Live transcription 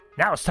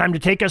Now it's time to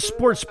take a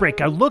sports break,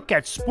 a look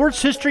at sports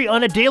history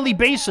on a daily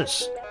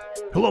basis.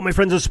 Hello, my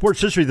friends of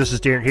sports history. This is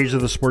Darren Hayes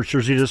of the Sports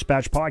Jersey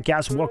Dispatch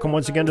podcast. Welcome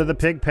once again to the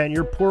Pig Pen,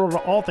 your portal to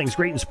all things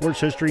great in sports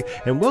history.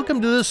 And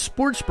welcome to this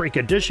sports break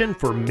edition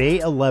for May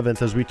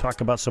 11th as we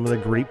talk about some of the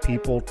great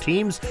people,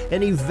 teams,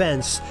 and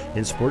events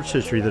in sports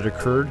history that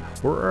occurred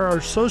or are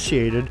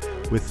associated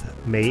with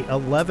May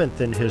 11th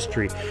in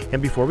history.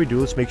 And before we do,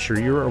 let's make sure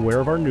you're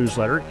aware of our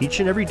newsletter. Each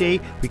and every day,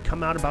 we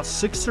come out about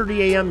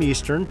 6:30 a.m.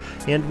 Eastern,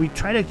 and we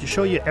try to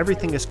show you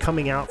everything that's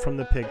coming out from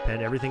the Pig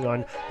Pen, everything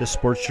on the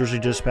Sports Jersey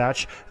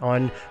Dispatch,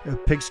 on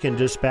Pigskin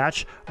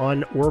Dispatch,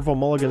 on Orville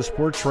Mulligan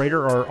Sports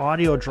Writer, our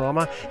audio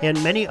drama,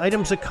 and many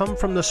items that come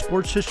from the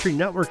Sports History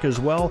Network as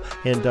well.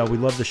 And we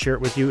love to share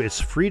it with you. It's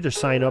free to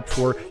sign up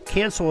for,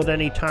 cancel at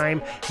any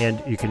time,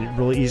 and you can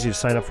really easy to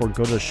sign up for.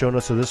 Go to the show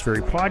notes of this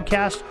very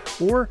podcast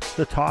or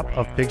the top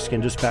of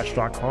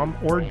pigskindispatch.com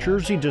or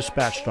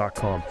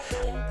jerseydispatch.com.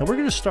 And we're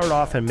going to start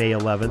off on May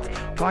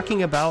 11th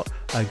talking about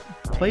a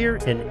player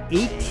in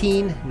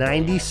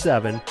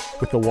 1897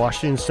 with the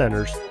Washington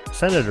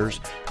Senators.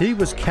 He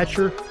was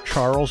catcher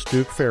Charles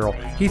Duke Farrell.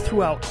 He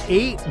threw out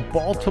 8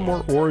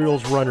 Baltimore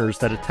Orioles runners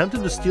that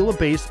attempted to steal a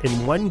base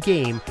in one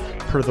game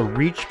per the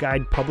Reach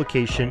Guide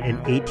publication in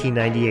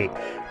 1898.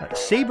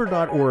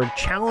 Saber.org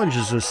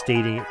challenges us,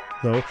 stating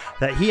though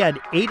that he had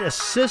 8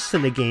 assists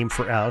in the game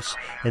for outs,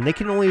 and they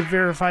can only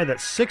verify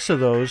that 6 of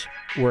those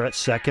were at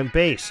second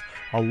base.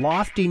 A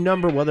lofty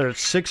number, whether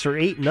it's 6 or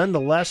 8,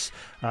 nonetheless,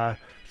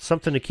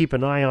 something to keep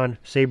an eye on.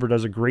 Saber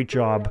does a great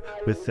job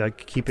with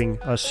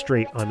keeping us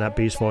straight on that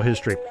baseball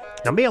history.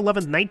 Now, May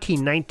 11,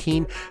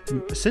 1919,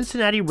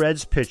 Cincinnati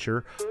Reds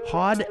pitcher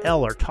Hod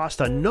Eller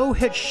tossed a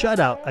no-hit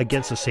shutout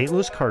against the St.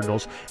 Louis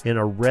Cardinals in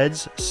a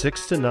Reds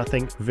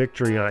 6-0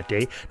 victory on that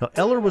day. Now,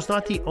 Eller was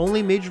not the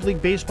only Major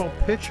League Baseball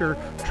pitcher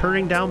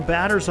turning down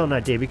batters on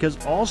that day,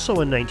 because also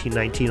in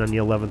 1919, on the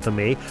 11th of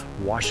May,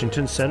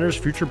 Washington Senators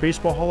future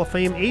Baseball Hall of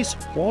Fame ace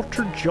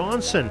Walter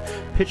Johnson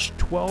pitched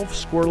 12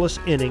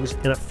 scoreless innings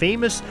in a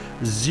famous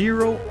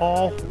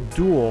 0-all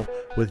duel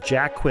with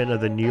Jack Quinn of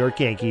the New York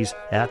Yankees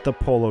at the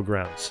Polo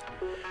Grounds.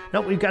 Now,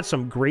 we've got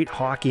some great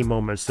hockey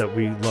moments that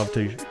we love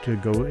to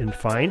go and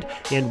find,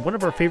 and one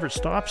of our favorite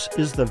stops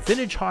is the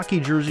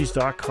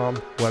VintageHockeyJerseys.com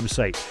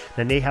website,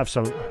 and they have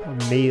some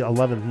May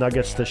 11th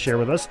nuggets to share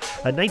with us.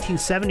 In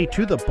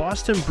 1972, the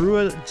Boston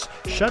Bruins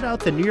shut out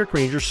the New York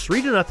Rangers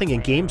 3-0 in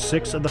Game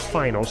 6 of the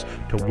finals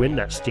to win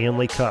that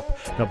Stanley Cup.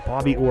 Now,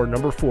 Bobby Orr,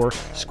 number 4,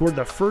 scored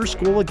the first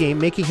goal of the game,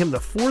 making him the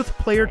 4th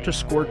player to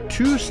score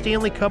 2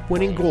 Stanley Cup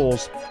winning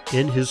goals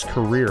in his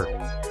career.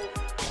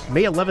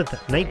 May 11th,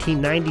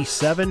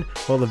 1997,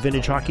 well, the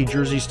Vintage Hockey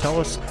Jerseys tell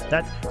us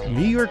that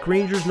New York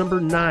Rangers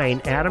number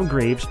 9, Adam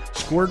Graves,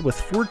 scored with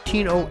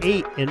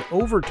 14:08 in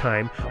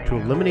overtime to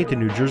eliminate the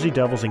New Jersey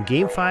Devils in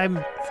Game 5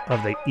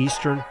 of the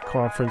Eastern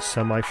Conference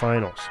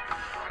semifinals.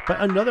 But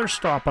another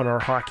stop on our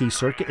hockey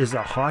circuit is the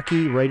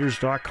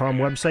HockeyWriters.com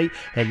website,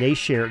 and they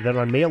share that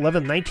on May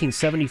 11,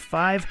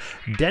 1975,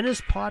 Dennis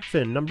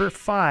Potvin, number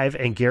 5,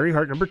 and Gary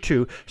Hart, number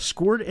 2,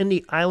 scored in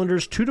the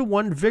Islanders'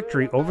 2-1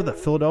 victory over the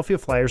Philadelphia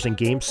Flyers in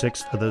Game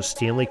 6 of the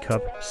Stanley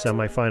Cup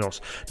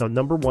semifinals. Now,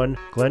 number 1,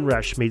 Glenn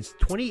Resch, made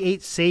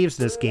 28 saves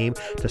in this game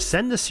to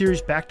send the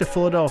series back to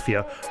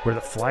Philadelphia, where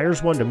the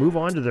Flyers won to move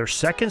on to their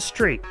second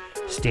straight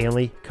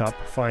Stanley Cup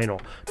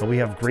final. Now, we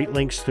have great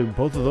links to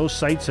both of those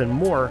sites and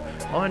more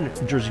on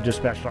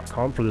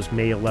jerseydispatch.com for this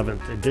May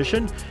 11th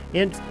edition.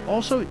 And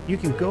also, you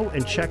can go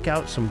and check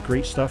out some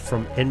great stuff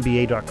from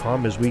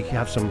NBA.com as we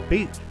have some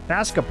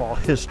basketball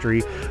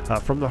history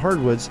from the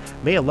hardwoods.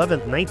 May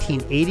 11th,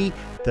 1980,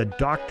 the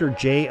Dr.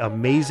 J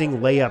amazing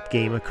layup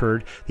game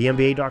occurred. The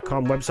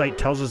NBA.com website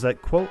tells us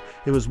that, quote,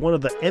 it was one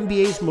of the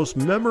NBA's most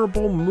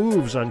memorable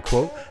moves,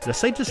 unquote. The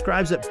site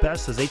describes it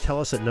best as they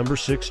tell us that number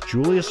 6,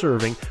 Julius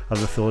Erving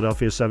of the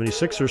Philadelphia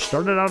 76ers,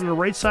 started out on the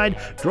right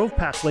side, drove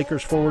past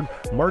Lakers forward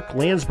Mark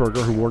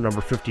Landsberger, who wore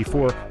number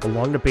 54,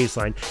 along the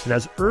baseline. And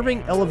as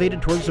Erving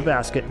elevated towards the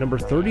basket, number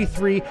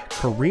 33,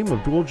 Kareem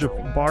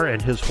Abdul-Jabbar,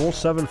 and his whole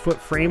 7-foot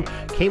frame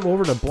came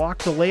over to block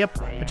the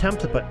layup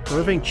attempt, but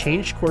Erving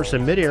changed course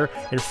in midair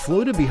and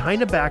floated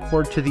behind the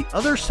backboard to the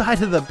other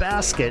side of the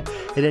basket.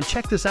 And then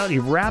check this out, he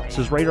wrapped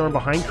his right arm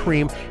behind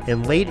Kareem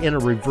and laid in a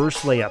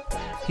reverse layup.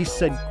 He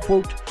said,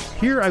 quote,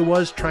 here I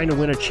was trying to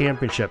win a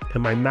championship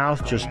and my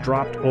mouth just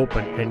dropped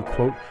open, end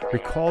quote,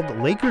 recalled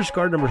Lakers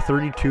guard number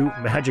 32,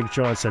 Magic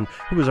Johnson,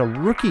 who was a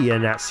rookie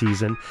in that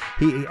season.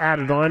 He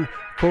added on,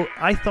 quote,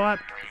 I thought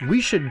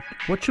what should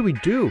we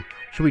do?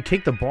 Should we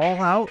take the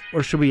ball out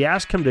or should we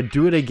ask him to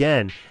do it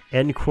again?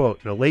 End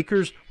quote. The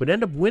Lakers would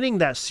end up winning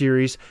that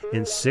series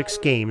in 6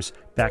 games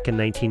back in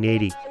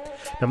 1980.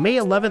 Now, May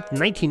 11th,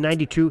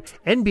 1992,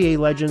 NBA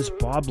legends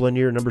Bob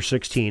Lanier, number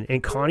 16,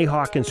 and Connie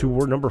Hawkins, who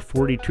wore number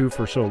 42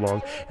 for so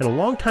long, and a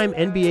longtime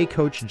NBA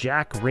coach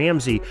Jack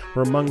Ramsey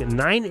were among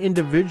 9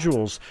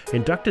 individuals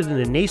inducted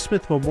in the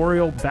Naismith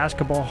Memorial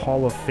Basketball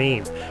Hall of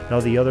Fame.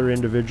 Now, the other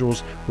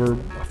individuals were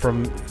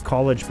from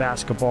college college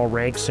basketball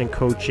ranks and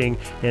coaching,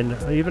 and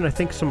even I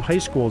think some high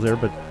school there,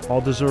 but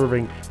all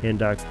deserving, and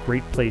a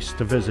great place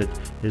to visit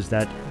is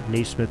that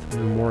Naismith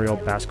Memorial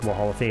Basketball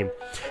Hall of Fame.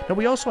 Now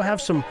we also have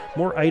some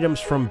more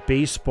items from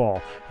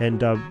baseball,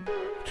 and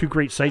two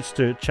great sites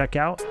to check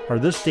out are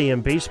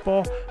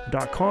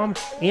thisdayinbaseball.com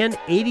and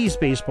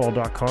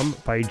 80sbaseball.com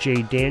by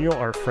Jay Daniel,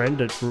 our friend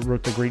that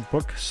wrote the great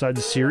book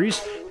Suds series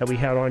that we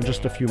had on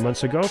just a few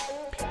months ago.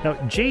 Now,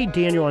 Jay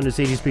Daniel on his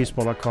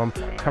 80sbaseball.com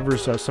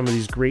covers some of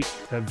these great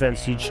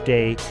events each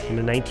day in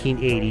the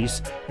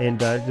 1980s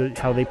and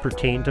how they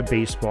pertain to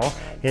baseball.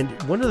 And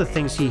one of the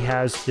things he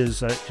has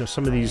is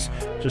some of these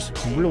just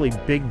really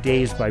big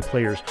days by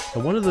players.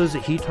 And one of those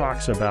that he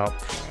talks about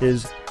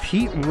is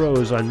Pete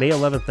Rose on May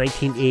 11th,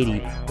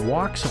 1980,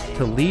 walks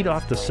to lead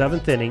off the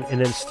 7th inning and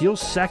then steals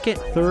second,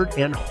 third,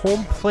 and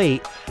home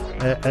plate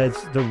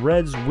as the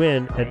Reds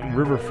win at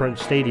Riverfront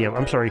Stadium.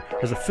 I'm sorry,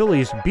 as the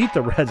Phillies beat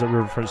the Reds at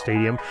Riverfront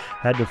Stadium.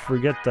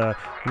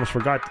 Almost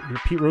forgot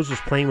Pete Rose was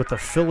playing with the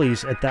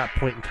Phillies at that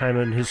point in time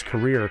in his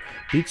career.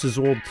 Beats his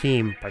old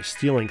team by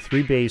stealing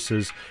 3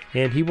 bases,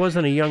 and he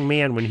wasn't a young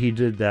man when he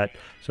did that.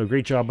 So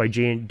great job by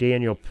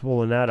Daniel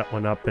pulling that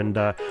one up and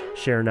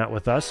sharing that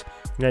with us.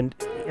 And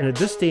at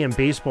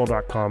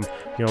thisdayinbaseball.com,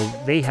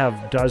 they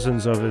have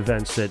dozens of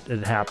events that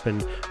happen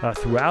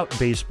throughout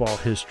baseball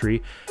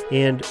history,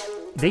 and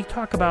they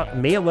talk about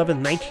May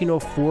 11,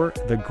 1904,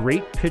 the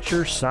great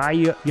pitcher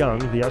Cy Young,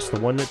 the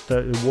one that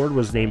the award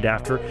was named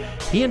after.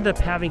 He ended up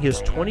having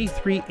his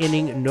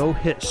 23-inning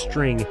no-hit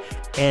string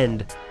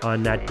end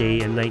on that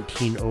day in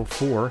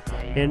 1904.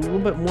 And a little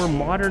bit more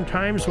modern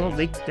times, well,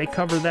 they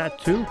cover that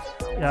too.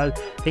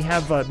 They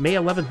have May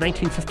 11,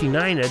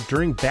 1959,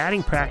 during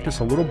batting practice,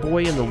 a little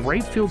boy in the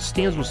right field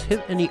stands was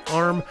hit in the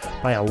arm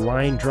by a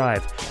line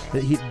drive.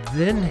 He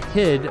then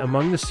hid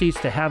among the seats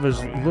to have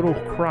his little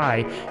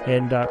cry,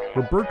 and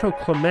Roberto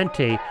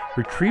Clemente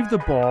retrieved the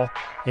ball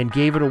and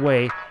gave it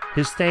away,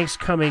 his thanks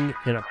coming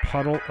in a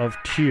puddle of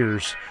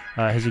tears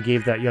as he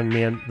gave that young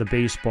man the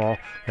baseball.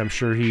 I'm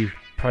sure he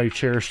probably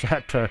cherished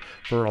that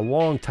for a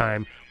long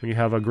time when you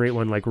have a great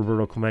one like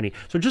Roberto Clemente.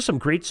 So just some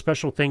great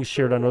special things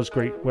shared on those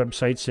great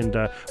websites, and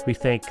we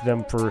thank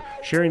them for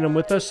sharing them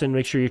with us, and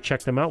make sure you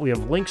check them out. We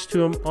have links to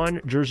them on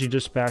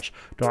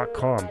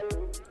jerseydispatch.com.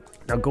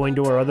 Now, going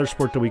to our other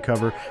sport that we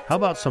cover, how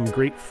about some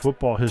great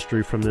football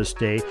history from this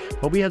day?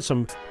 Well, we had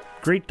some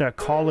great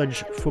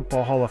College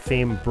Football Hall of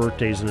Fame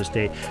birthdays in this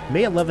day.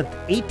 May 11th,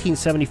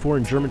 1874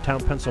 in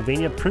Germantown,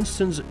 Pennsylvania,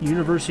 Princeton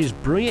University's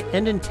brilliant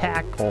end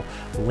tackle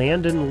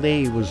Landon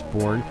Lay was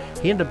born.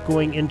 He ended up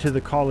going into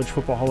the College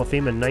Football Hall of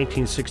Fame in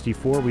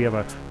 1964. We have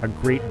a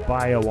great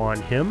bio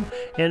on him.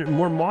 And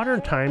more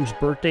modern times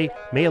birthday,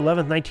 May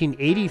 11th,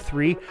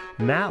 1983,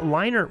 Matt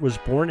Leinart was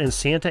born in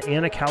Santa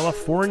Ana,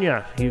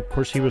 California. He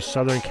was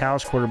Southern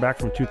Cal's quarterback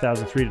from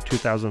 2003 to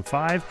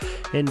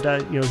 2005. And,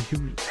 he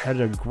had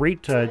a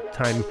great time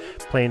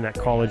playing that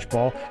college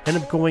ball.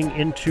 Ended up going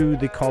into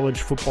the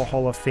College Football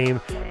Hall of Fame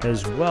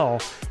as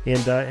well, and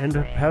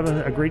having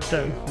a great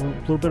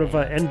little bit of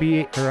a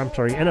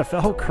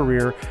NFL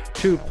career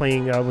too,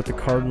 playing with the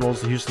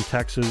Cardinals, the Houston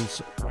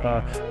Texans,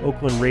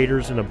 Oakland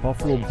Raiders, and the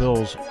Buffalo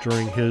Bills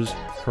during his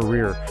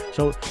career.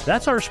 So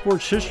that's our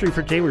sports history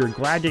for today. We were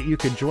glad that you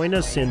could join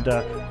us, and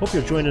hope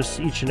you'll join us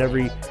each and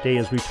every day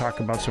as we talk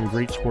about some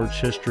great sports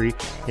history,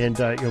 and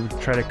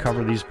try to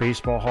cover these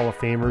baseball Hall of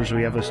Famers.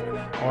 We have this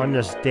on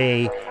this day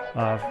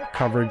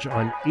coverage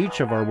on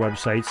each of our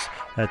websites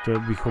that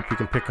we hope you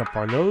can pick up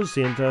on those,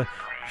 and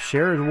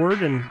share the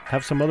word and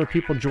have some other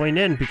people join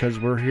in, because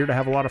we're here to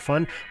have a lot of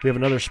fun. We have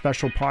another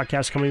special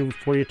podcast coming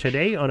for you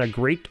today on a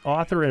great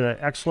author and an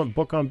excellent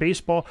book on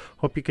baseball.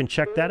 Hope you can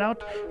check that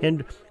out.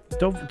 And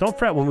don't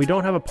fret, when we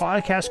don't have a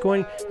podcast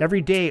going every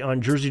day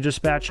on Jersey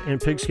Dispatch and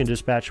Pigskin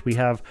Dispatch, we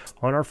have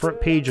on our front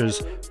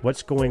pages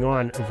what's going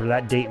on for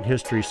that date in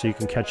history, so you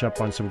can catch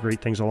up on some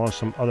great things along with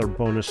some other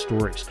bonus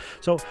stories.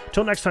 So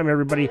till next time,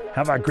 everybody,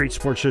 have a great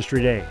sports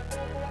history day.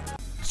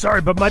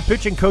 Sorry, but my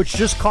pitching coach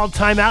just called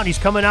timeout and he's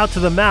coming out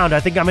to the mound. I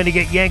think I'm going to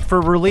get yanked for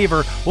a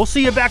reliever. We'll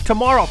see you back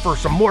tomorrow for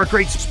some more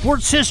great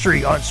sports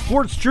history on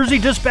Sports Jersey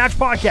Dispatch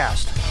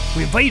Podcast.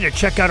 We invite you to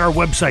check out our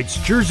websites,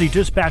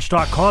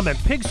 jerseydispatch.com and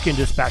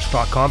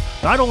pigskinddispatch.com.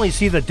 Not only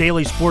see the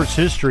daily sports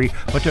history,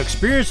 but to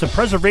experience the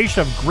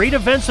preservation of great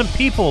events and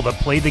people that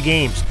play the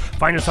games.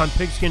 Find us on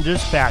Pigskin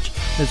Dispatch.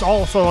 It's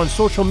also on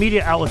social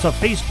media outlets of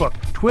Facebook,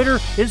 Twitter,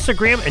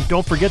 Instagram, and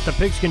don't forget the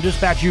Pigskin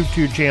Dispatch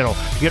YouTube channel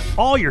to get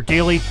all your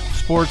daily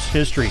sports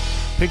history.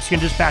 Pigskin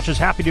Dispatch is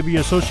happy to be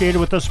associated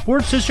with the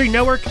Sports History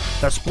Network,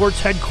 the sports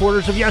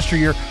headquarters of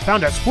yesteryear,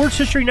 found at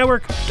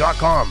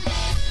sportshistorynetwork.com.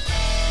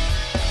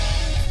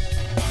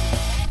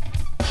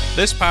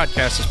 This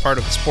podcast is part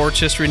of the Sports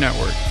History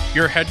Network,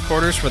 your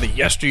headquarters for the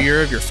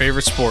yesteryear of your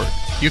favorite sport.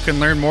 You can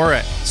learn more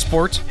at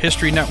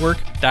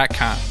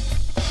sportshistorynetwork.com.